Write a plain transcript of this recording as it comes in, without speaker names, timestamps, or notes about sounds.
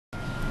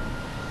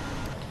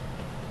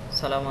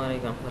আসসালামু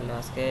আলাইকুম।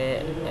 আজকে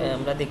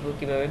আমরা দেখব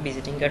কিভাবে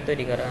ভিজিটিং কার্ড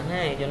তৈরি করা।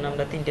 হ্যাঁ, এই জন্য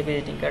আমরা 3টে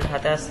ভিজিটিং কার্ড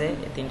হাতে আছে।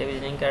 এই 3টে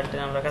ভিজিটিং কার্ডে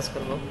আমরা কাজ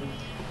করব।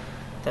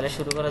 তাহলে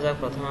শুরু করা যাক।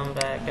 প্রথমে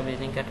আমরা একটা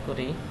ভিজিটিং কার্ড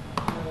করি।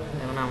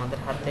 যেমন আমাদের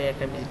হাতে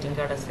একটা ভিজিটিং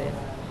কার্ড আছে,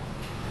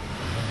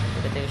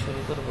 এটা থেকে শুরু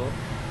করব।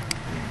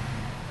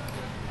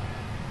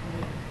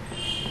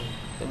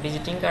 তো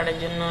ভিজিটিং কার্ডের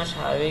জন্য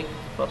স্বাভাবিক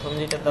প্রথম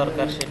যেটা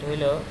দরকার সেটা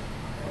হলো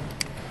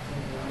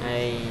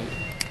এই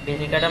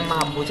ভিজিটিং কার্ডের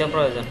মাপ বোঝা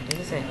প্রয়োজন। ঠিক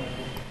আছে,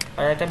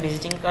 আর একটা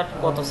ভিজিটিং কার্ড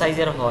কত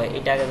সাইজের হয়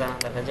এটা আগে জানা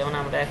দরকার। যেমন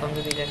আমরা এখন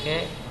যদি এটাকে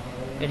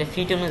এটা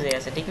ফিট অনুযায়ী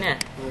আছে, ঠিক না?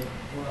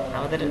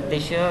 আমাদের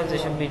দেশীয়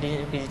যেসব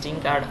ভিজিটিং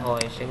কার্ড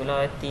হয় সেগুলো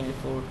হয় 3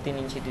 ফুট 3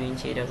 ইঞ্চি 2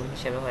 ইঞ্চি এরকম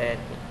হিসেবে হয় আর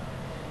কি।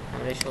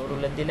 আমরা এই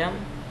রুলার দিলাম,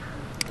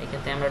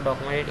 এক্ষেত্রে আমরা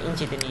ডকুমেন্ট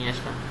ইঞ্চিতে নিয়ে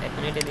আসলাম।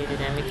 এখন এটা দিয়ে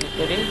যদি আমি ক্লিক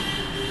করি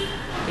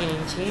 3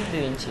 ইঞ্চি 2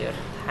 ইঞ্চি, আর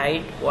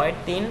হাইট ওয়াইড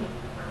 3,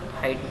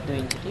 হাইট 2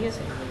 ইঞ্চি। ঠিক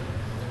আছে,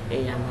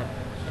 এই আমার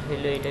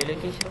হইলো এটা হইলো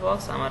কিসের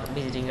বক্স? আমার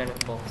ভিজিটিং কার্ডের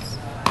বক্স।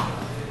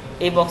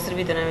 এই বক্সের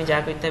ভিতরে আমি যা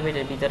করতে হবে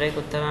এটার ভিতরেই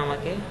করতে হবে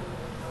আমাকে।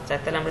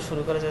 তাহলে আমরা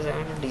শুরু করে যাচ্ছি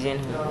একটা ডিজাইন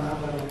হোম।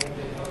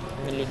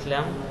 আমি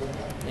লিখলাম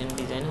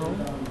ডিজাইন হোম,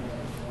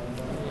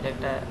 এটা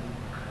একটা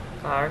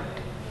কার্ড।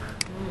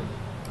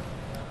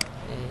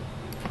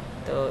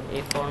 তো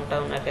এই ফন্টটা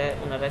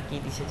ওনারা কি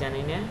দিছে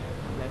জানি না।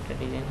 আমরা একটা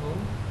ডিজাইন হোম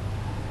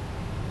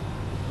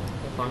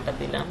এই ফন্টটা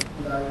দিলাম।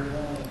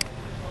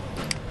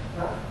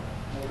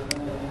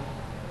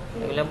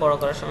 এগুলো বড়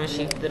করার সময়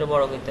শিফট ধরে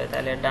বড় করতে হয়,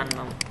 তাহলে ডান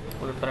বাম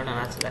উলট পাল্টা ডান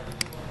আছে।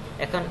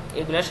 এখন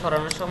এগুলো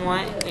সরানোর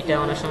সময় এটা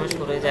অনেক সময়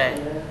সরে যায়,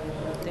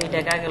 তো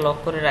এটাকে আগে লক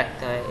করে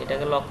রাখতে হয়।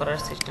 এটাকে লক করার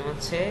সিস্টেম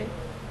হচ্ছে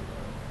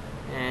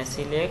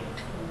সিলেক্ট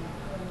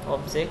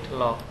অবজেক্ট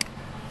লক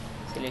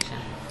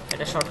সিলেকশন।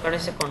 এটা শর্টকাট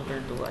হচ্ছে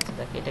Ctrl+2। আছে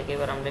দেখো, এটাকে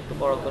এবার আমরা একটু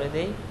বড় করে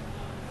দেই।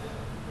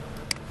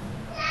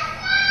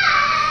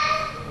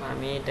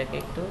 আমি এটাকে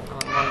একটু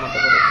আমার মন মতো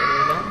করে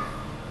দিলাম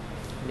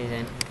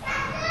ডিজাইন।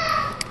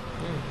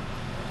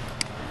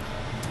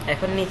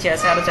 এখন নিচে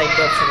আছে আরো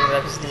 4টে option,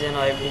 graphics design,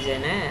 web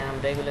design.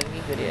 আমরা এগুলো কি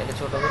করি আগে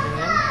ছোট করে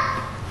নিলাম।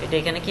 এটা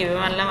এখানে কিভাবে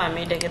মারলাম, আমি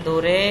এটাকে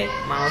ধরে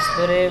মাউস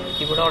ধরে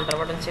কিবোর্ডে অল্টার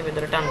বাটন চেপে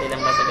ধরে টান দিলাম,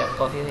 বাস এটা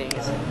কপি হয়ে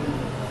গেছে।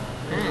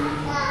 হ্যাঁ,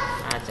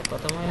 আচ্ছা,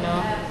 প্রথম হইলো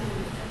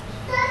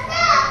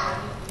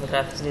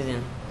গ্রাফিক্স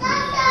ডিজাইন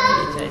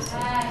চাইছি,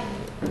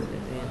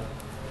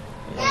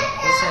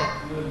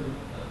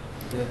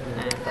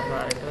 তারপর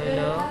আরেকটা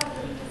হইলো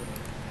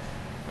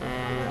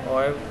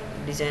ওয়েব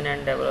ডিজাইন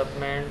অ্যান্ড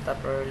ডেভেলপমেন্ট।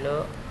 তারপর হইলো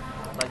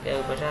বাকি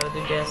ওই পাশে আরো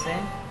 2টে আছে,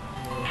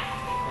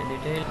 এই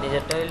 2টে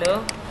নিজেরটা হইলো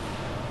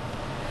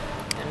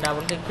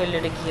ডাবল ক্লিক করলে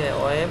এটা কি হয়,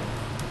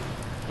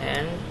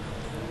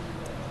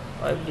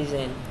 web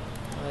design,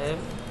 web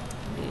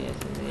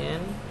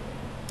design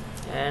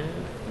and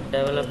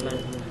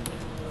development,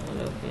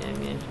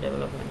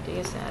 development. ঠিক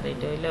আছে, আর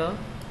এটা হইলো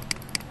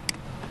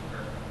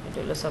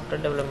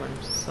সফটওয়্যার ডেভেলপমেন্ট,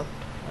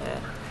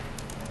 সফটওয়্যার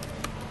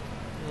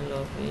হলো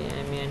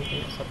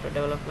সফটওয়্যার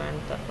ডেভেলপমেন্ট।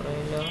 তারপরে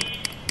হইলো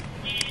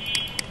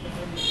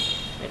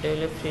এটা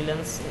হইলো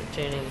ফ্রিল্যান্স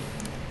ট্রেনিং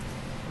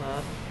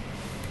আর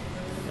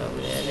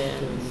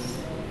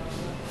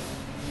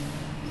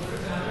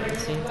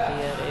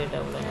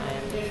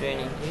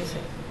ট্রেনিং। ঠিক আছে,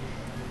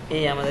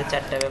 এই আমাদের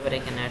 4টা ব্যাপার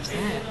এখানে আসছে।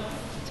 হ্যাঁ,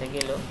 আচ্ছা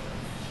গেল।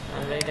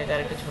 আমরা এটাকে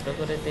আরেকটু ছোট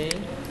করে দিই।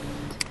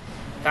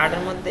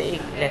 কার্ডের মধ্যে এই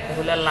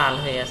লেখাগুলো লাল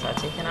হয়ে আছে।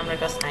 আচ্ছা, এখানে আমরা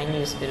একটা সাইন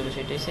ইউজ করবো,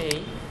 সেটা হচ্ছে এই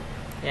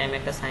আমি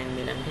একটা সাইন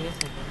দিলাম। ঠিক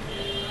আছে,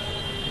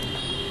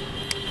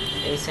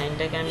 এই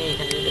সাইনটাকে আমি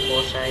এখানে যদি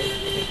বসাই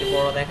এটা একটু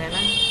বড় দেখায়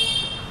না?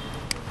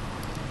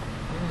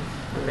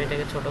 আমরা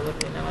এটাকে ছোট করে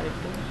দিলাম আর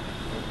একটু।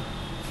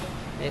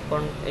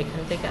 এখন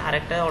এখান থেকে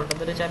আরেকটা অল্টার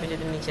ধরে চাপি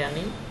যদি নিচে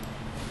আনি,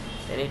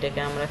 তাহলে এটাকে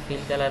আমরা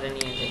ফিল কালারে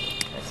নিয়ে যাই।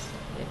 ব্যাস,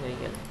 হয়ে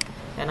গেল।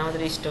 কারণ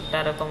আমাদের স্টকটা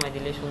আরো কমাই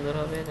দিলে সুন্দর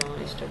হবে। যেমন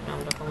স্টকটা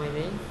আমরা কমাই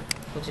দিই,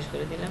 25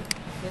 করে দিলাম।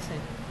 ঠিক আছে,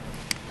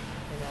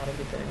 আরো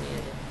ভিতরে নিয়ে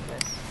যাই।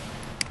 ব্যাস,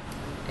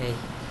 এই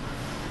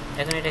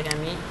এখন এটাকে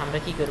আমরা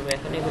কি করবো,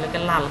 এখন এগুলোকে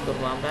লাল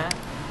করব। আমরা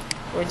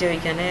ওই যে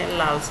ওইখানে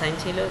লাল সাইন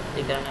ছিল,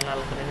 এই কারণে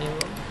লাল করে নিব।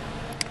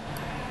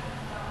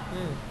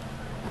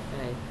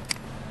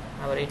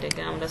 আবার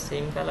এটাকে আমরা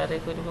সেম কালারে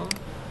করব।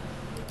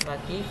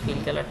 বাকি ফিল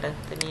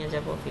কালারটাতে নিয়ে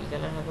যাব। ফিল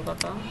কালার হবে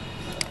কত?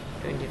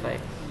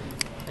 25।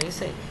 ঠিক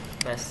আছে,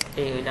 ব্যাস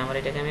এই হইলে আমার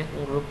এটাকে আমি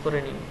গ্রুপ করে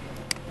নিব।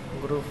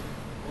 গ্রুপ।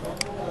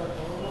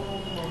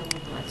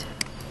 আচ্ছা,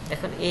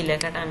 এখন এই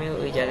লেখাটা আমি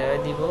ওই জায়গায়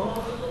দিব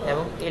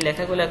এবং এই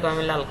লেখাগুলোকে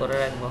আমি লাল করে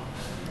রাখবো।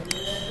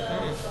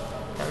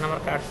 কারণ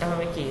আমার কার্ডটা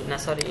হবে কি না,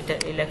 সরি, এটা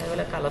এই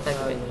লেখাগুলো কালো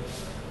থাকবে।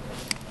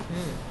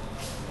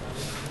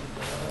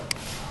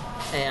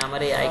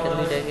 আমার এই আইকন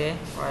দুইটাকে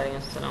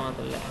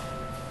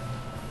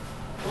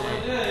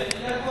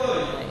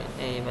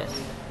এই ব্যাস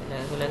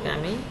লেখাগুলোকে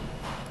আমি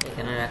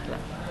এখানে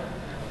রাখলাম।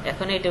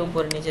 এখন এটা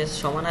উপরে নিচে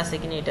সমান আছে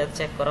কিনা এটা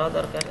চেক করাও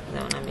দরকার।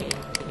 যেমন আমি,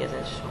 ঠিক আছে,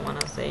 সমান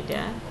আছে,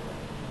 এটা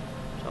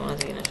সমান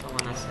আছে কিনা,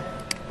 সমান আছে।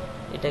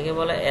 এটাকে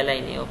বলে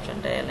অ্যালাইন, এই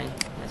অপশনটা অ্যালাইন।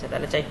 আচ্ছা,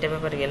 তাহলে 4টে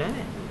ব্যাপার গেল।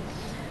 হ্যাঁ,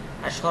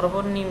 আর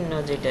সর্বনিম্ন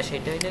যেটা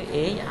সেটা হইলো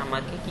এই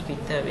আমাকে কি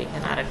করতে হবে,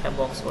 এখানে আরেকটা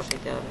বক্স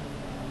বসাইতে হবে।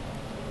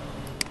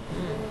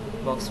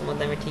 বক্সের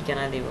মধ্যে আমি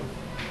ঠিকানা দিব।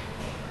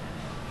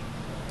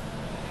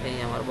 এই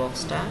আমার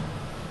বক্সটা,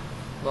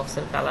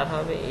 বক্সের কালার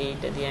হবে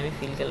এইটা দিয়ে আমি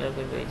ফিল কালার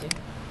করবো। এই যে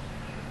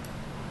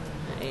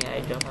এই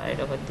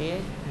আইড্রপার দিয়ে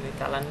আমি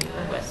কালার নিব,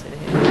 ব্যাস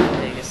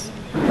হয়ে গেছে।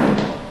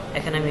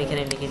 এখন আমি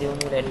এখানে লিখে দেবো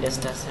মোর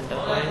অ্যাড্রেসটা, centre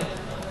point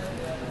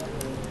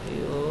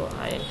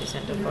INT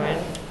centre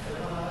point,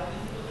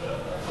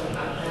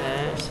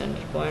 হ্যাঁ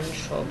centre point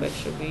shop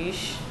 120,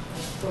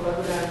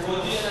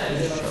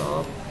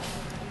 shop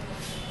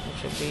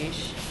 120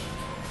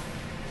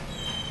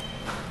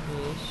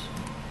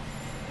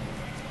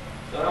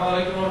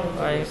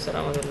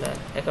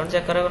 account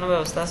check করার কোনো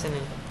ব্যবস্থা আছে না?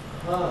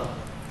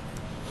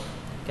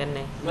 কেন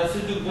নেই?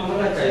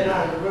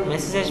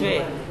 মেসেজ আসবে,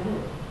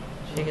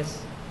 ঠিক আছে।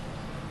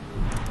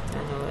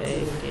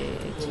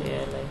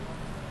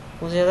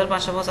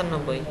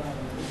 25,595,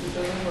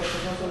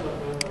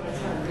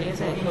 ঠিক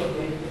আছে।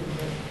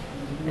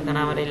 এখন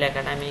আমার এই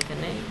লেখাটা আমি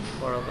এখানে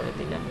বড় করে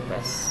দিলাম,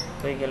 ব্যাস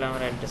হয়ে গেল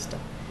আমার অ্যাড্রেসটা।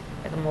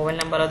 এখন মোবাইল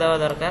নাম্বারও দেওয়া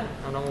দরকার,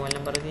 আমরা মোবাইল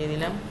নাম্বারও দিয়ে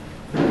দিলাম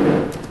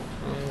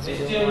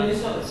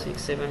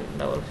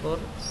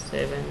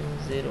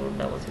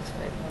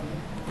 01674470665।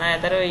 না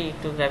এটারও ওই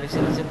একটু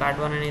গ্রাফিক্সের কিছু কার্ড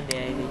বানিয়ে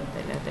দেয় দিই,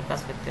 তাহলে হয়তো কাজ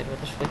করতে পারবে।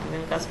 তো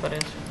প্রতিদিন কাজ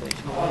করেন, ওই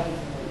সময়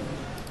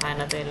হয়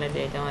না তো এলে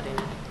দিতে পারি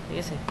না, ঠিক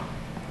আছে।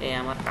 এই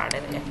আমার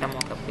কার্ডের একটা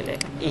মকআপ পেলে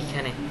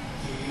এইখানে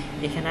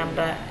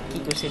আমরা কি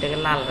করছি, এটাকে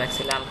লাল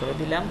রাখছি, লাল করে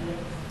দিলাম।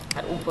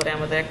 আর উপরে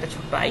আমাদের একটা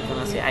ছোট্ট আইকন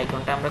আছে,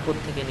 আইকনটা আমরা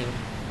কোথা থেকে নিব?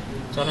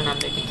 চলেন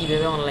আমরা এটা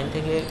কীভাবে অনলাইন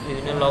থেকে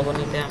বিভিন্ন লগো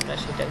নিতে আমরা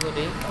সেটা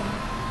করি।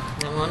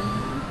 যেমন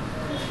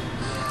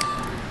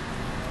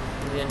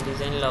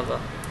ডিজাইন লগো,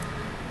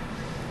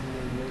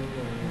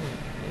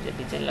 এই যে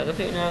ডিজাইন লগো,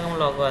 বিভিন্ন রকম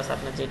লগো আছে,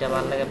 আপনার যেটা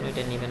ভালো লাগে আপনি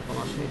এটা নেবেন, কোনো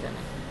অসুবিধা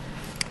নেই।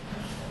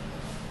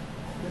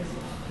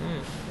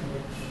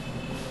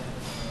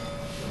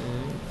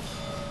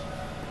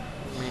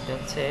 এটা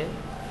হচ্ছে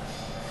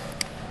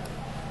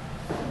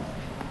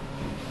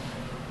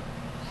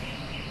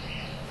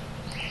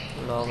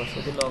লগো,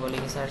 শুধু লগো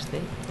লিখে সার্চ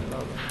দিই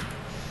লগো।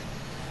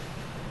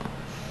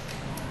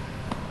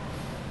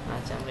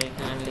 আচ্ছা আমরা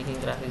এখানে লিখি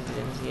গ্রাফিক্স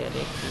ডিজাইন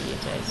জিআরএ দিয়ে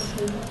চাইছি,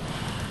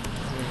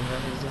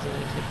 গ্রাফিক্স ডিজাইন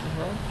লিখে কি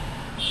হয়,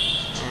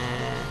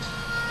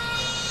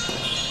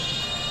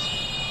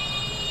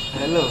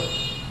 হ্যালো।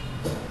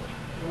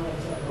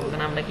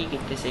 ওখানে আমরা কি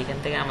করতেছি, এখান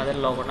থেকে আমাদের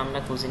লগোটা আমরা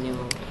খুঁজে নিব,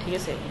 ঠিক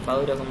আছে, বা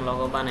ওই রকম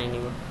লগো বানাই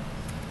নিব।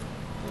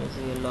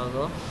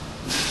 লগো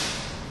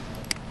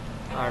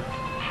আর্ট,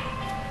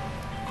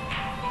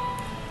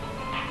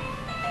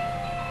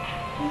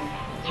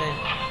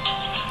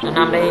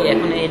 আমরা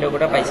এখন এই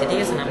লোগোটা পাইছি, ঠিক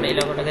আছে। আমরা এই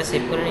লোগোটাকে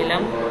সেভ করে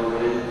নিলাম,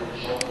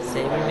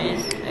 সেভ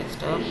ইমেজ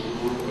ডেস্কটপ,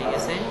 ঠিক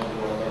আছে।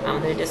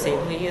 আমাদের এটা সেভ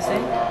হয়ে গেছে,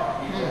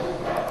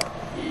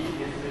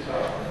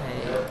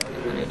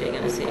 এখন এটা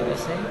এখানে সেভ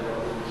আছে।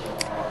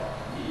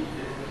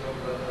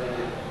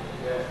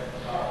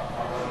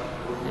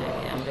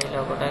 আমরা এই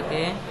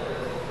লোগোটাকে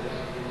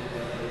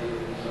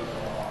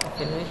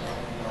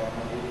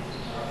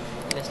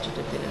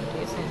ইলাস্ট্রেটর দিলাম,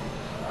 ঠিক আছে।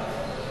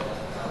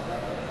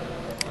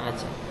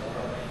 আচ্ছা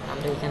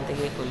আমরা এখান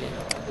থেকে খুলি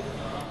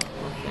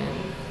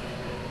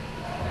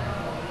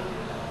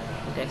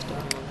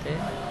ডেস্কটপের মধ্যে,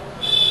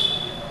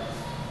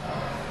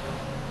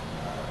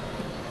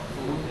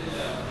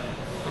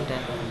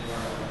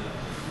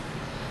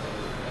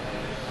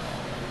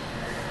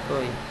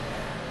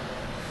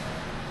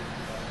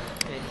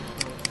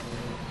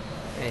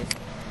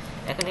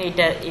 এখন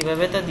এইটা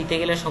এইভাবে তো দিতে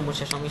গেলে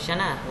সমস্যা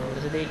না,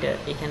 যদি এটা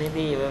এখানে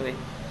দিই এভাবে,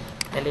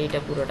 তাহলে এটা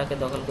পুরোটাকে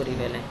দখল করে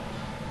ফেলে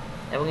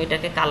এবং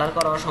এটাকে কালার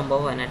করাও সম্ভব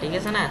হয় না, ঠিক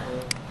আছে না।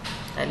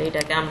 তাহলে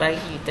এটাকে আমরা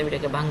কি করতে হবে,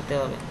 এটাকে ভাঙতে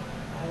হবে।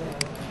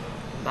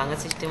 ভাঙার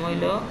সিস্টেম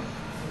হইলো,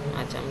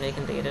 আচ্ছা আমরা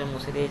এখান থেকে এটা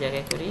মুছে দিয়ে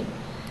জায়গায় করি,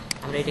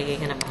 আমরা এটাকে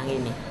এখানে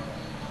ভাঙিনি।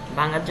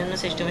 ভাঙার জন্য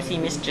সিস্টেম হচ্ছে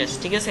ইমেজ ট্রেস,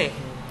 ঠিক আছে।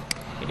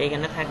 এটা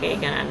এখানে থাকে,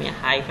 এখানে আমি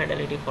হাই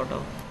ফিডেলিটি ফটো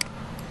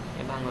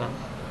ভাঙলাম,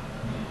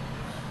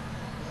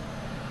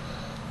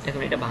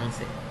 এখন এটা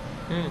ভাঙছে,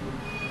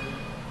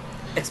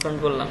 এক্সপ্যান্ড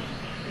করলাম,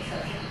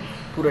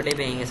 পুরোটাই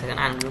ভেঙে গেছে। এখন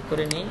আনগ্রুপ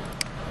করে নিই,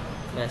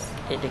 ব্যাস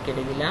এটা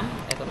কেটে দিলাম।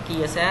 এখন কি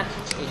আছে আর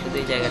এই শুধু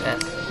এই জায়গাটা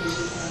আছে,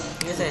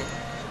 ঠিক আছে।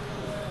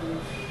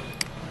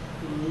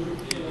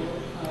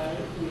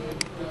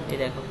 এই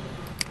দেখো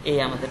এই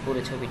আমাদের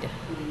পুরো ছবিটা,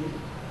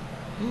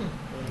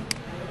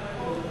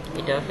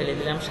 এটাও ফেলে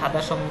দিলাম,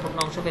 সাদা সম্পূর্ণ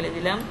অংশ ফেলে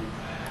দিলাম।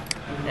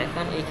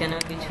 এখন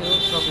এখানেও কিছু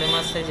প্রবলেম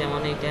আছে,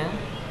 যেমন এইটা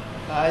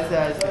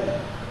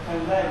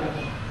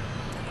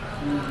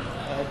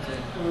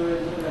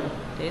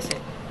ঠিক আছে।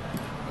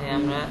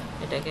 আমরা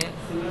এটাকে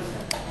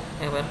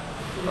একবার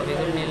কপি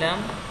করে নিলাম,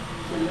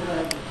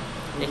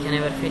 এখানে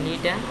এবার ফেলি,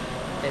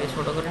 এটাকে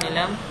ছোট করে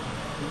নিলাম,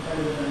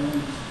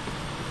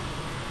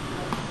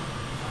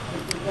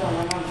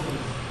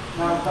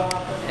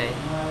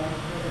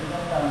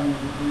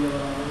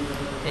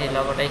 এই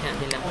লগোটা এখানে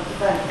দিলাম।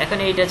 এখন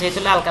এইটা যেহেতু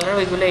লাল কালার,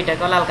 ওইগুলো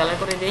এটাকেও লাল কালার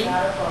করে দিই,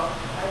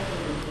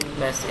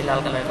 ব্যাস এই লাল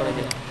কালার করে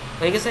দিলাম,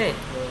 হয়ে গেছে।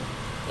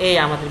 এই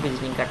আমাদের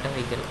ভিজিটিং কার্ডটা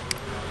হয়ে গেল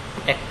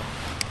একটা।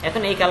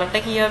 এখন এই কালারটা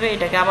কি হবে,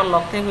 এটাকে আবার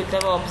লক থেকে করতে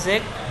হবে,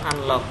 অবজেক্ট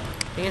আনলক,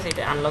 ঠিক আছে।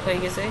 এটা আনলক হয়ে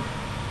গেছে,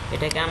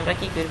 এটাকে আমরা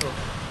কি করব,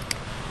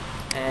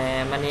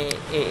 মানে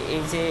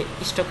এই যে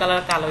স্টক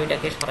কালার কালো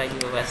এটাকে সরাই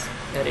দিব ব্যাস।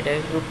 এবার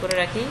এটাকে গ্রুপ করে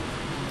রাখি,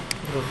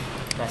 গ্রুপ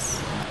ব্যাস।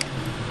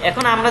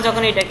 এখন আমরা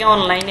যখন এটাকে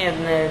অনলাইনে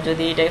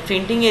যদি এটাকে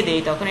প্রিন্টিংয়ে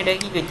দিই তখন এটাকে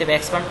কী করতে হবে,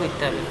 এক্সপান্ড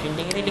করতে হবে।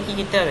 প্রিন্টিংয়ে দিলে কী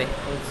করতে হবে,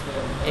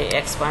 এই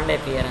এক্সপান্ড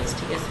অ্যাপিয়ারেন্স,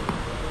 ঠিক আছে।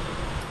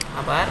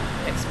 আবার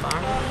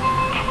এক্সপান্ড,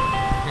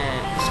 হ্যাঁ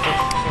স্টক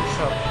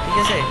সব, ঠিক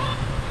আছে,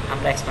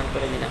 আমরা এক্সপান্ড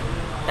করে দিলাম।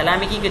 তাহলে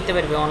আমি কি করতে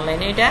পারবো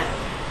অনলাইনে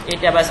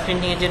এটা বাস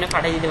প্রিন্টিংয়ের জন্য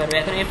পাঠিয়ে দিতে পারবো।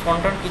 এখন এই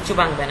ফন্টন কিছু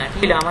ভাঙবে না,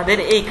 ঠিক আছে। আমাদের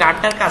এই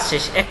কার্ডটার কাজ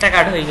শেষ, একটা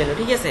কার্ড হয়ে গেল,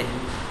 ঠিক আছে।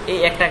 এই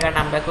একটা কার্ড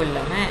আমরা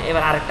করলাম, হ্যাঁ।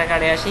 এবার আরেকটা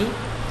কার্ডে আসি।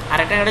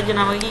 আরেকটা কার্ডের জন্য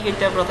আমাকে কি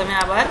করতে হবে, প্রথমে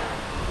আবার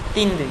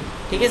 3-2,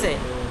 ঠিক আছে,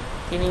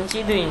 3 ইঞ্চি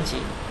 2 ইঞ্চি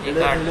এই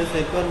কার্ড,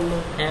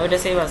 হ্যাঁ ওইটা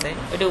সেভ আছে,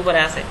 ওইটা উপরে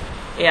আছে।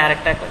 এই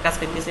আরেকটা কাজ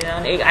করতেছি,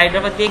 এই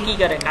আইড্রপার দিয়ে কি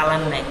করে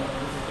কালার নেয়,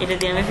 এটা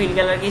দিয়ে আমি ফিল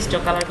কালারকে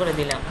স্টক কালার করে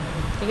দিলাম,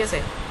 ঠিক আছে।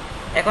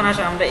 এখন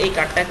আসো আমরা এই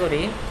কার্ডটা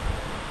করি,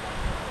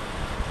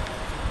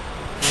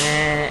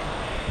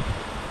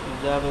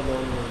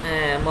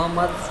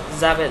 মোহাম্মদ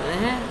জাভেদ,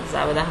 হ্যাঁ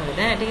জাভেদ আহমেদ,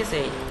 হ্যাঁ ঠিক আছে।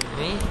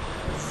 আমি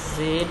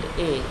ZAVED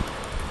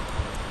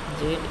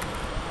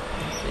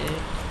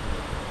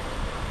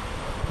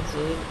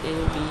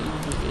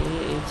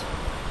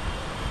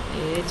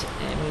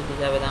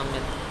জাভেদ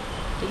আহমেদ,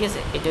 ঠিক আছে।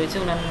 এটা হচ্ছে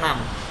ওনার নাম।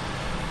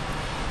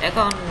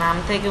 এখন নাম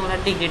থেকে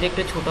ওনার ডিগ্রিটা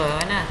একটু ছোট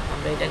হয় না,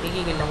 আমরা এটাকে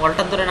কি করলাম,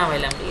 অল্টার ধরে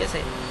নামাইলাম, ঠিক আছে।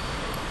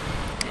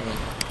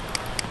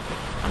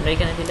 আমরা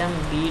এখানে দিলাম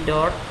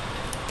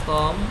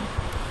b.com,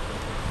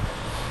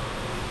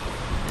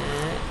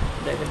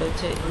 ব্র্যাকেট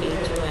হচ্ছে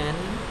HON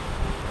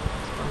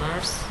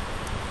honours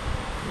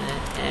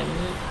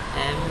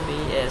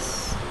MBS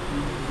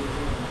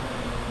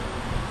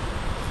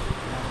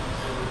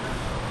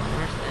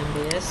honours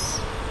MBS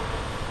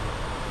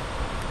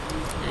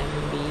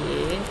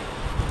MBA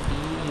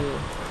DU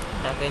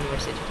Dhaka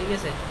university, ঠিক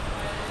আছে।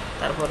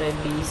 তারপরে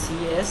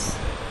BCS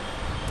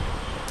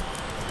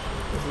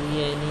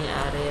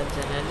GNERAF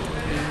general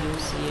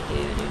DUCAT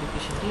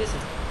education, ঠিক আছে।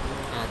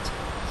 আচ্ছা,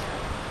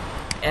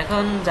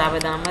 এখন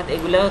জাভেদ আহমেদ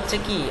এগুলো হচ্ছে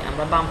কি,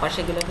 আমরা বাম পাশে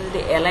এগুলোকে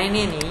যদি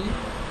অ্যালাইনে নিই,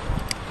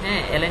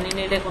 হ্যাঁ অ্যালাইনে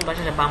নিলে কোন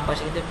পাশে, বাম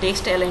পাশে, কিন্তু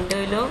টেক্সট অ্যালাইনটা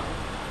হইলো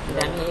যদি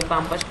আমি এই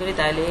বাম পাশ করি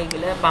তাহলে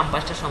এগুলো বাম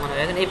পাশটা সমান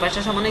হবে। এখন এই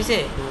পাশটা সমান হয়েছে,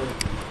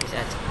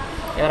 আচ্ছা।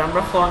 এবার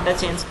আমরা ফন্টটা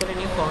চেঞ্জ করে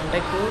নিই, ফন্টটা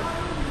একটু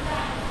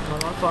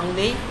নর্মাল ফন্ট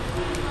দিই,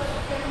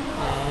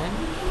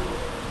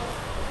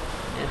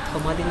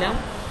 থমা দিলাম,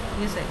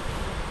 ঠিক আছে।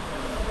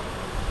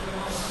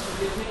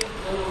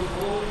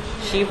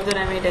 শিফট ধরে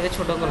আমি এটাকে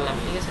ছোট করলাম,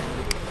 ঠিক আছে।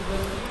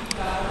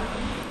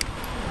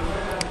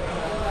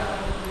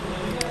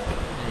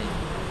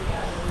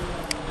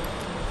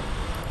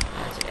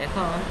 আচ্ছা,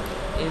 এখন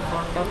এই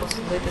ফন্টটা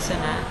পছন্দ হইতেছে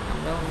না,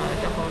 আমরা অন্য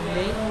একটা ফন্ট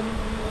দিই,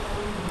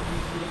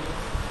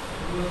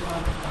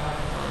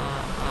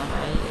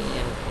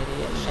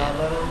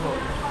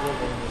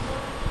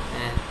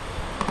 হ্যাঁ।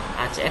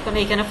 আচ্ছা, এখন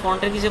এইখানে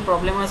ফন্টের কিছু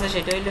প্রবলেম আছে,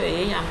 সেটা হইলো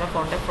এই, আমরা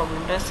ফন্টের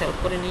প্রবলেমটা সলভ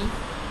করে নিই।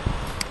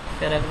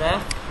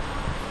 প্যারাগ্রাফ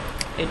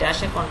এটা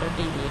আসে কন্ট্রোল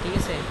টি দিয়ে, ঠিক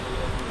আছে।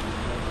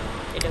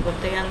 এটা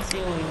করতে আনছি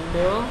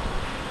উইন্ডো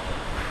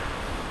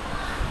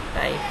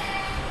টাইপ,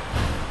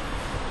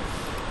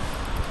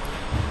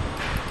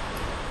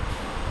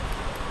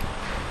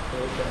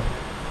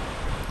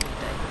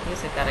 ঠিক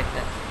আছে,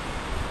 কারেক্টার।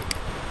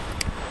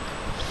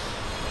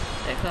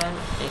 এখন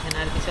এখানে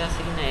আর কিছু আছে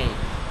কি না, এই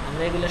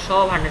আমরা এগুলো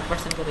সব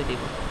 100% করে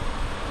দিব,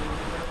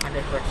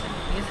 100%,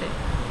 ঠিক আছে।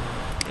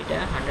 এটা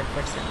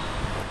 100%,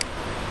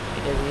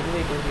 এটা 0,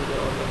 এটা 0,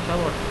 সব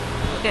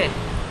ওকে।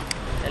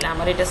 তাহলে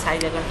আমার এটা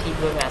সাইজ এখন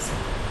ঠিকভাবে আছে।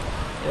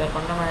 এবার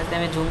কোনটা মাঝে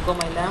আমি জুম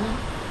কমাইলাম,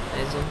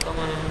 এই জুম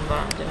কমানোর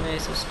জন্য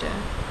এই সুইচটা,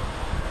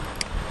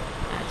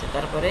 আচ্ছা।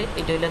 তারপরে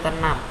এটা হইলো তার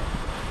নাম,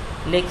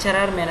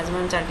 লেকচারার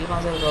ম্যানেজমেন্ট চাকরি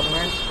পাঞ্জাব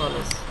গভর্নমেন্ট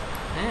কলেজ,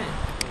 হ্যাঁ।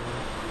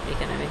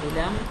 এখানে আমি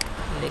দিলাম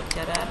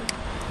lecturer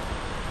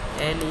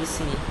LEC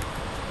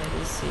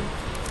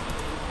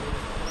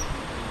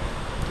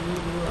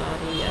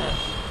TURER,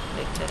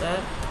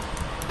 lecturer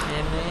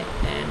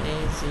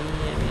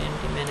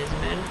MANAGMENT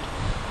management.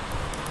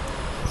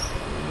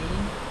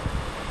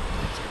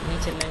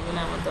 নিচের লাইনগুলো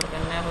আমার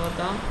দরকার নেই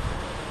আপাতত।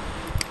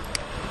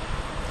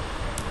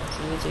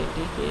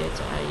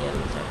 CHATKHIL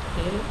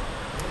Chatkhil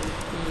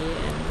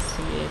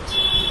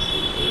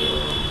PANCHGAO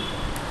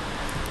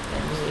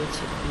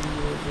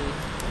NHBUD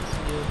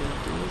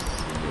COBT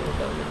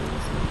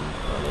COWC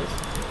college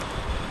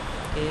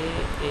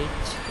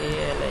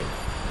KHALI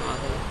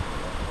Noakhali,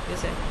 ঠিক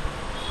আছে।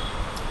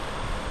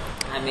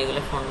 আমি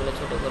এগুলো ফন্টগুলো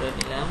ছোট করে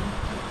নিলাম।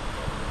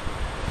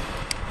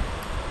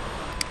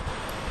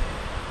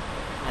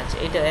 আচ্ছা,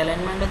 এটা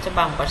অ্যালাইনমেন্ট হচ্ছে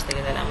বাম পাশ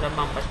থেকে, তাহলে আমরা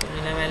বাম পাশ করে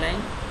নিলাম অ্যালাইন,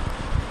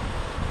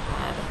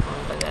 আর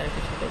ফন্টটাকে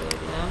আরেকটু ছোট করে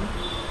দিলাম,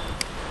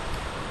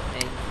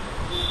 এই।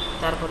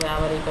 তারপরে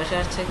আবার এই পাশে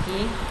আসছে কি,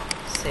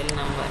 সেল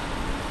নাম্বার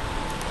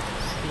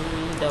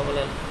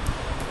CLL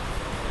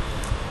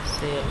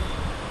সেল,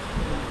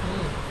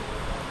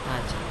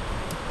 আচ্ছা।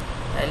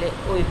 তাহলে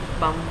ওই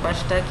বাম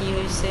পাশটা কি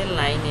হয়েছে,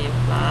 লাইনে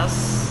প্লাস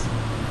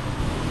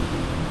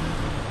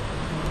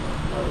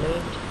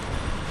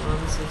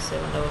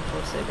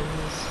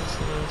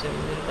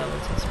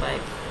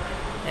 1674476970665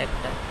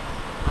 একটা,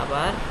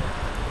 আবার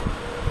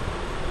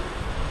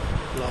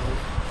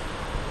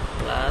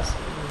প্লাস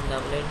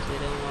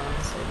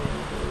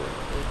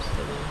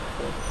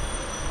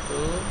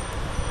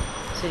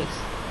 8801728742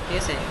 ঠিক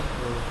আছে।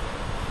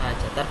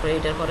 আচ্ছা, তারপরে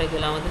এটার পরে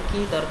গেলে আমাদের কি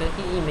দরকার,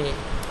 কি ইমেল,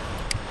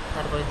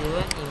 তারপরে দিব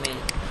ইমেল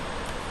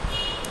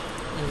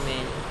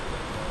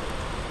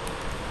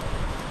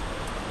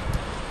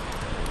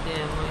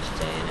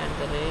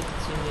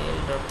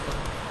gmail.com।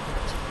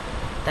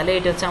 তাহলে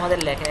এটা হচ্ছে আমাদের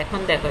লেখা। এখন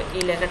দেখো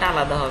এই লেখাটা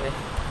আলাদা হবে,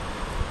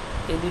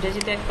 এই দুইটা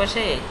যদি এক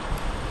পাশে,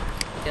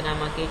 এখানে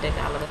আমাকে এটাকে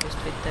আলাদা পোস্ট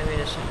করতে হবে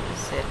এটার সামনে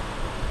সেট।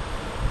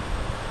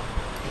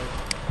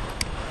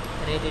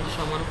 এটা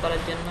সমান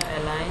করার জন্য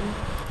অ্যালাইন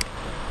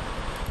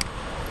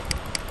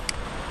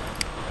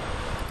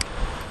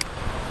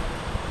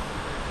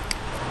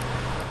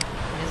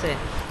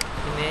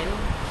ইমেল।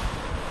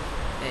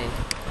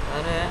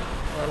 তাহলে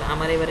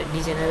আমার এবারে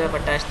ডিজাইনের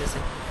ব্যাপারটা আসতেছে।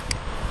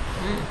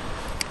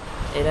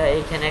 এরা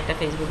এইখানে একটা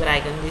ফেসবুকের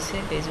আইকন দিছে,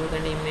 ফেসবুক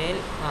এন্ড ইমেল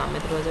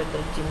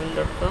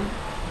ahmed2000@gmail.com,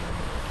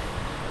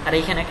 আর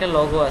এইখানে একটা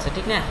লগো আছে,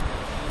 ঠিক না?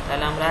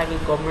 তাহলে আমরা আগে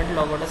গভর্নমেন্ট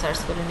লগোটা সার্চ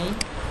করে নিই।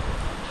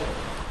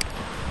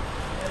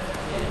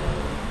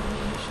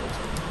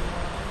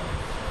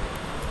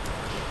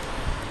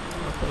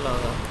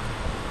 লগো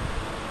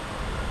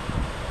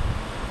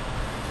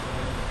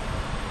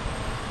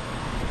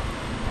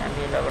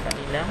আমি লগোটা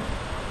নিলাম,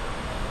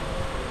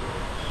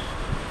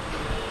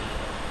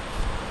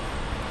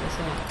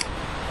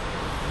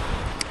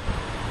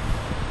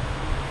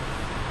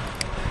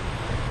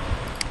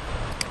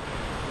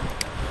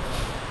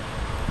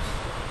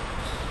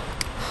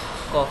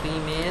 কপি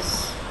ইমেজ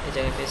এই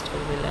জায়গায় পেস্ট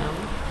করে দিলাম,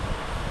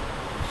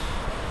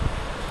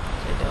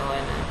 সেটা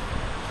হয় না,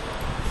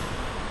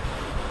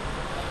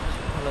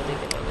 ভালো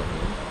দিকে লগো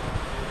দিই।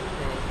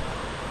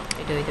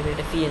 এটা হইতে পারে,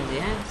 এটা পিএনজি,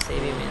 হ্যাঁ,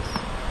 সেভ ইমেজ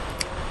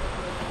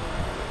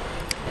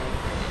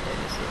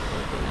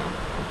দিলাম।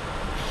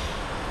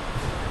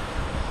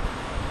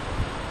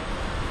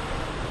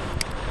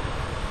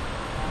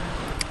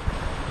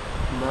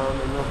 No.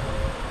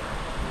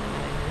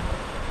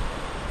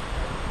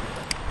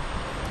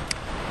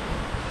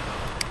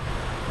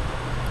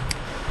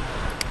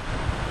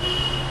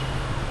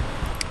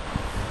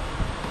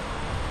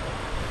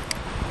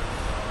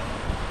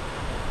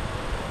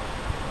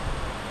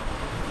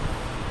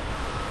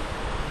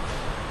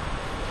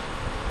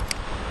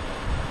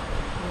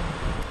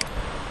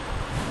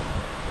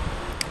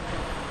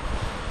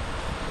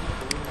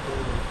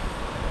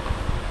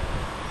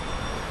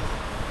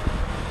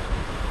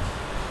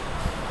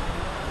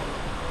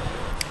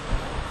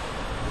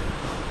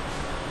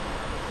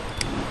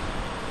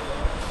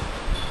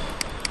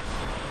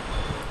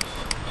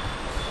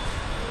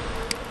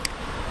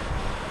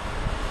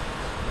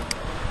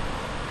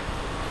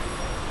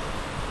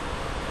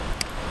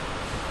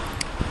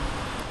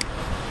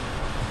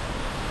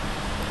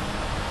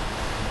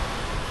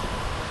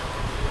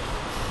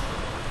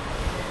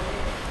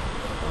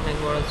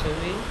 বড়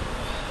ছবি,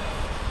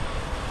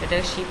 এটা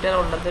শিফট আর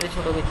অল্টার ধরে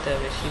ছোট করতে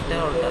হবে, শিফট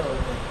আর অল্টার,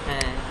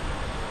 হ্যাঁ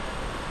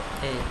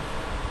এই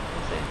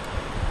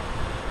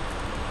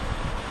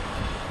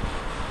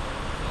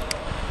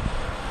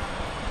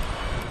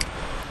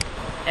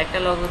একটা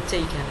লগ হচ্ছে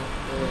এইখানে,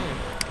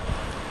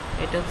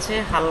 এটা হচ্ছে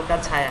হালকা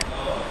ছায়া,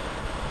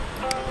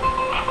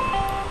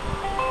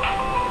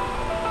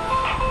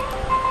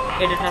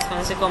 এটা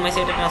ট্রান্সপারেন্সি কমাইছে,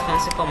 এটা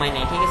ট্রান্সপারেন্সি কমাই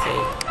নাই, ঠিক আছে।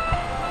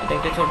 এটা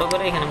একটু ছোট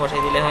করে এখানে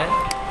বসাই দিলে হয়।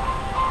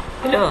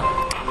 হ্যালো,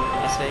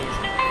 আচ্ছা,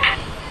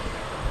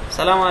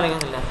 সালামু আলাইকুম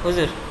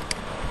হুজুর।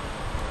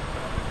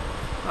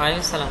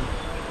 ওয়ালাইকুম সালাম।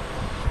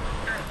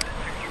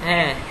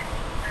 হ্যাঁ,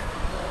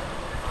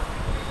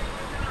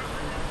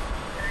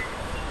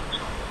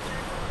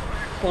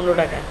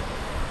 $15।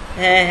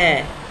 হ্যাঁ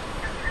হ্যাঁ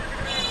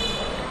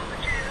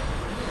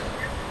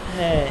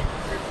হ্যাঁ,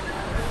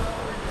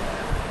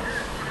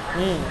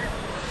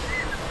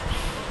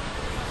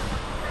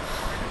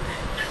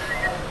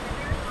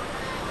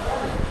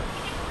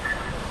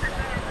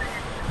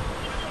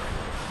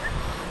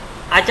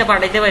 আচ্ছা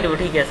পাঠাইতে পারবো,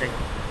 ঠিক আছে।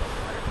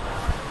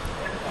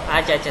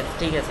 আচ্ছা আচ্ছা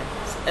ঠিক আছে,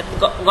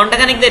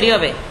 ঘন্টাখানিক দেরি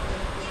হবে।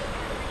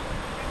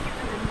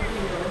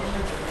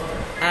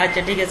 আচ্ছা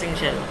ঠিক আছে,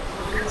 ইনশাআল্লাহ।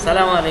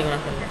 সালামু আলাইকুম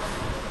রহমতুল্লাহ।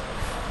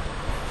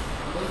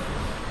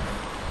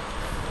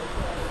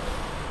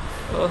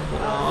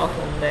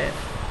 ফোন দেয়,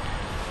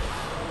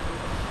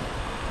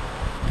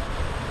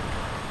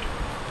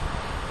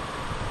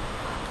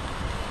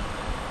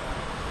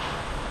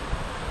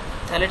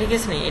 তাহলে ঠিক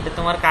আছে নি, এটা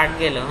তোমার কার্ড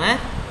গেল। হ্যাঁ,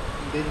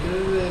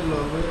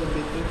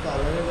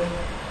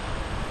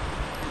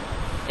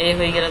 এই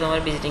হয়ে গেল তোমার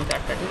ভিজিটিং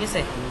কার্ডটা, ঠিক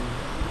আছে।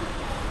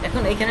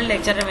 এখন এখানে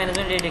লেকচারের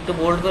ম্যানেজমেন্ট এটা একটু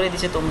বোল্ড করে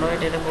দিছে, তোমরাও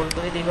এটা বোল্ড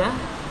করে দিবা।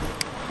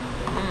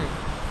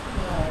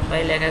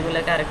 ভাই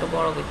লেখাগুলোকে আরেকটু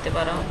বড় করতে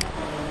পারো,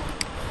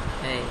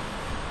 এই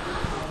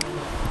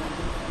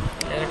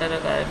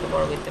লেখাটাকে আরেকটু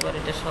বড় করতে পারো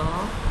এটা সহ,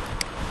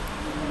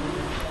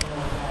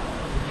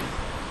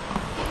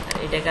 আর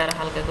এটাকে আর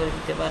হালকা করে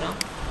দিতে পারো,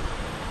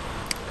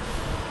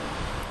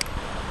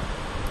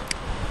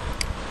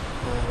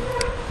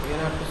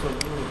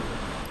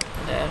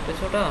 এটা একটু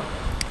ছোট।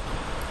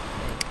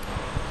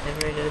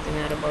 তারপরে এটা তুমি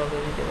আরো বড়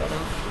করে দিতে পারো।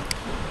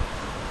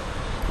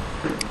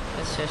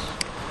 আচ্ছা,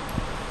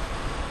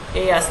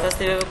 এই আস্তে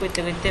আস্তে এভাবে করতে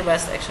করতে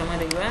বাস এক সময়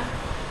দেখবা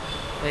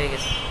হয়ে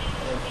গেছে।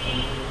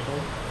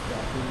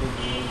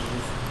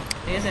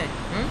 ঠিক আছে।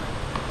 হ্যাঁ,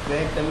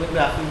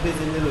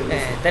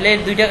 তাহলে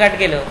দুইটা কাট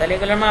গেল, তাহলে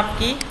এগুলোর মাপ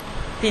কি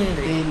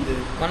 3-2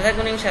 মনে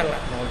থাকবে না ইনশাল্লাহ।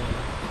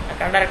 আর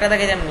কাটার একটা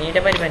থাকে যেমন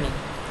এটা পারবানি,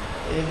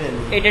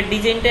 এটার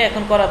ডিজাইনটা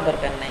এখন করার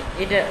দরকার নাই,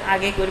 এটা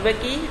আগে করবা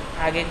কি,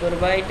 আগে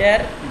করবা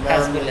এটার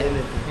কাজগুলো।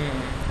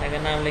 আগে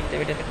নাম লিখতে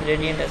হবে, এটা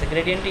গ্রেডিয়েন্ট আছে,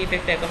 গ্রেডিয়েন্ট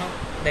ইফেক্ট এখনো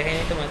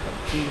দেখাইনি তোমাকে।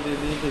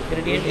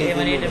 গ্রেডিয়েন্ট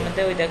মানে এটার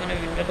মধ্যে ওই দেখো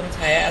বিভিন্ন রকম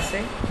ছায়া আছে,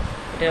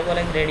 এটা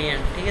বলে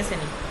গ্রেডিয়েন্ট। ঠিক আছে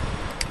নি?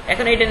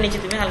 এখন এটার নিচে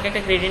তুমি হালকা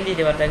একটা গ্রেডিয়েন্ট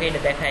দিতে পারো, তাকে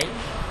এটা দেখাই।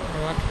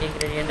 এই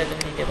গ্রেডিয়েন্টটা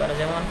তুমি দিতে পারো,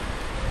 যেমন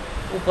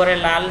উপরে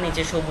লাল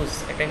নিচে সবুজ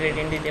একটা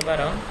গ্রেডিয়েন্ট দিতে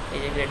পারো। এই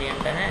যে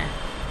গ্রেডিয়েন্টটা, হ্যাঁ,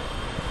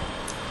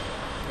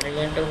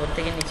 গ্রেডিয়েন্টটা উপর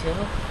থেকে নিচে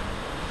হোক,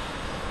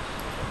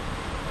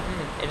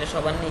 এটা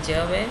সবার নিচে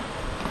হবে।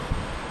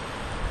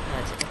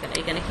 আচ্ছা,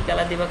 এখানে কি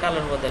কালার দিবা?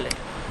 কালার বদলে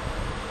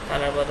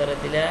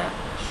দিলা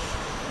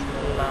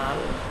লাল,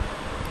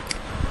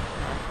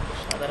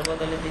 সাদার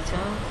বদলে দিচ্ছ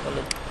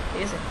হলুদ।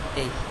 ঠিক আছে।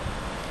 এই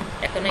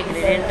এখন এই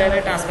গ্রেডিয়েন্টটার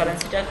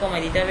ট্রান্সপারেন্সিটা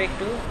কমাই দিতে হবে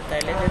একটু,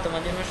 তাইলে যে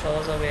তোমার জন্য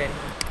সহজ হবে।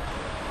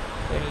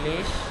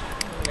 40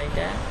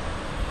 এটা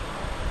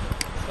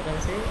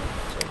ট্রান্সপারেন্সি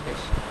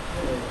 40।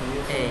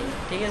 এই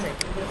ঠিক আছে,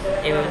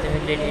 এইভাবে তুমি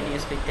গ্রেডিয়েন্ট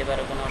ইউজ করতে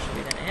পারো, কোনো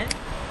অসুবিধা নেই। হ্যাঁ,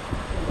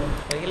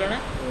 হয়ে গেল না?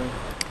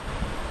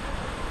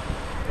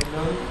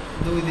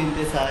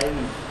 2-3টে সাইন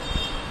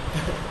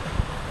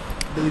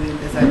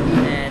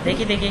হ্যাঁ,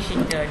 দেখি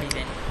শিখতে হয়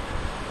ডিজাইন।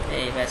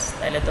 এই ব্যাস,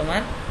 তাহলে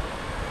তোমার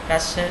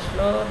কাজ শেষ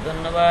হলো।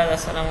 ধন্যবাদ।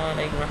 আসসালামু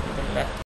আলাইকুম রহমতুল্লাহ।